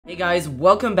Hey guys,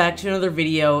 welcome back to another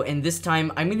video, and this time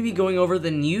I'm going to be going over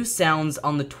the new sounds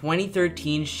on the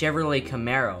 2013 Chevrolet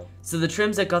Camaro. So the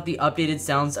trims that got the updated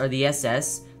sounds are the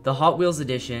SS, the Hot Wheels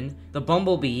Edition, the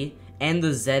Bumblebee, and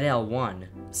the ZL1.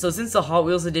 So since the Hot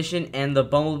Wheels Edition and the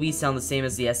Bumblebee sound the same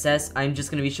as the SS, I'm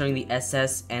just going to be showing the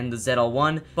SS and the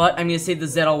ZL1, but I'm going to save the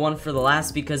ZL1 for the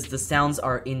last because the sounds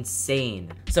are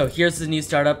insane. So here's the new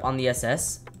startup on the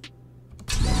SS.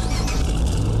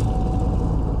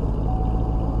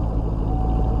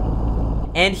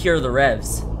 And here are the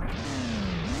revs.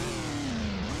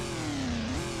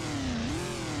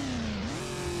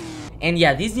 And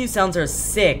yeah, these new sounds are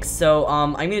sick, so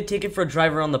I'm gonna take it for a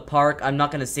drive around the park. I'm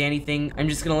not gonna say anything. I'm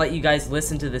just gonna let you guys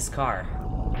listen to this car.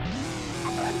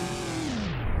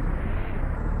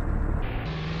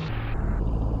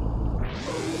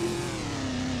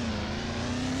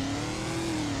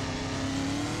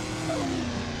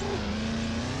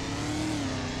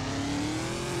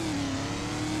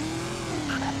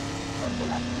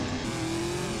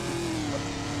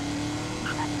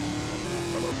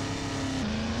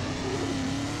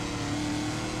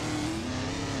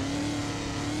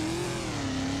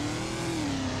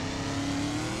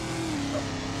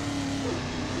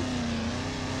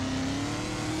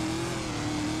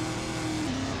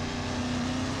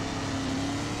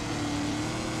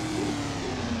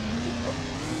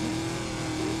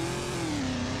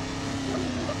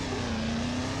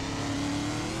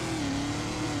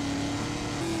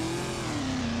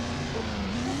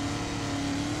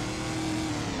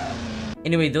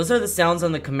 Anyway, those are the sounds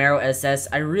on the Camaro SS.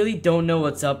 I really don't know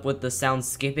what's up with the sound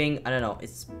skipping. I don't know,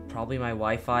 it's probably my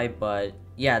Wi-Fi, but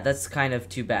yeah, that's kind of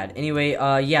too bad. Anyway,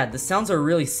 yeah, the sounds are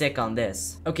really sick on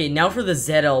this. Okay, now for the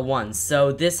ZL1.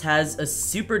 So this has a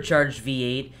supercharged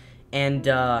V8, and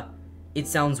it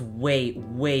sounds way,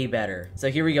 way better. So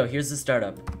here we go, here's the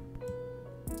startup.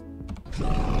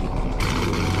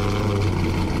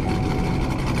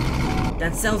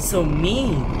 That sounds so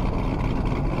mean.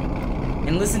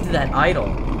 And listen to that idle.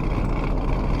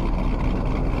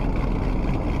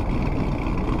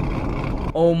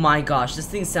 Oh my gosh, this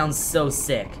thing sounds so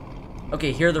sick.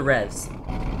 Okay, here are the revs.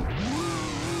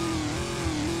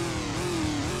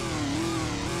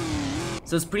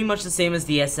 So it's pretty much the same as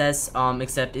the SS,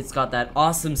 except it's got that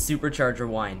awesome supercharger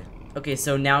whine. Okay,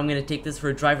 so now I'm gonna take this for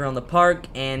a drive around the park,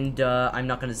 and I'm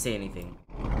not gonna say anything.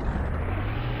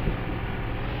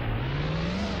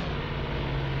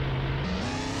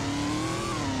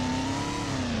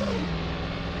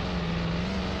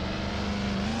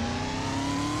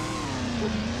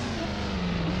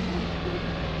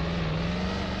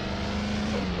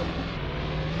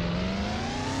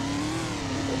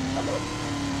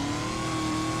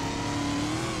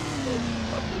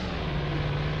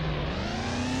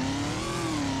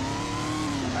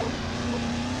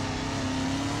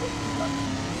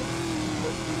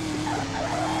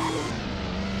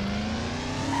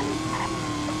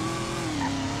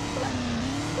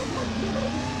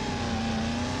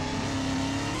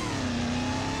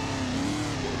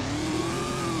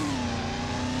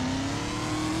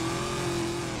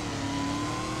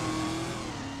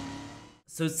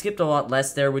 So it skipped a lot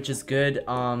less there, which is good.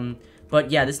 But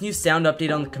yeah, this new sound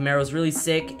update on the Camaro is really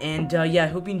sick. And yeah, I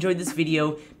hope you enjoyed this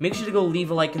video. Make sure to go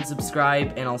leave a like and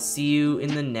subscribe, and I'll see you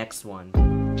in the next one.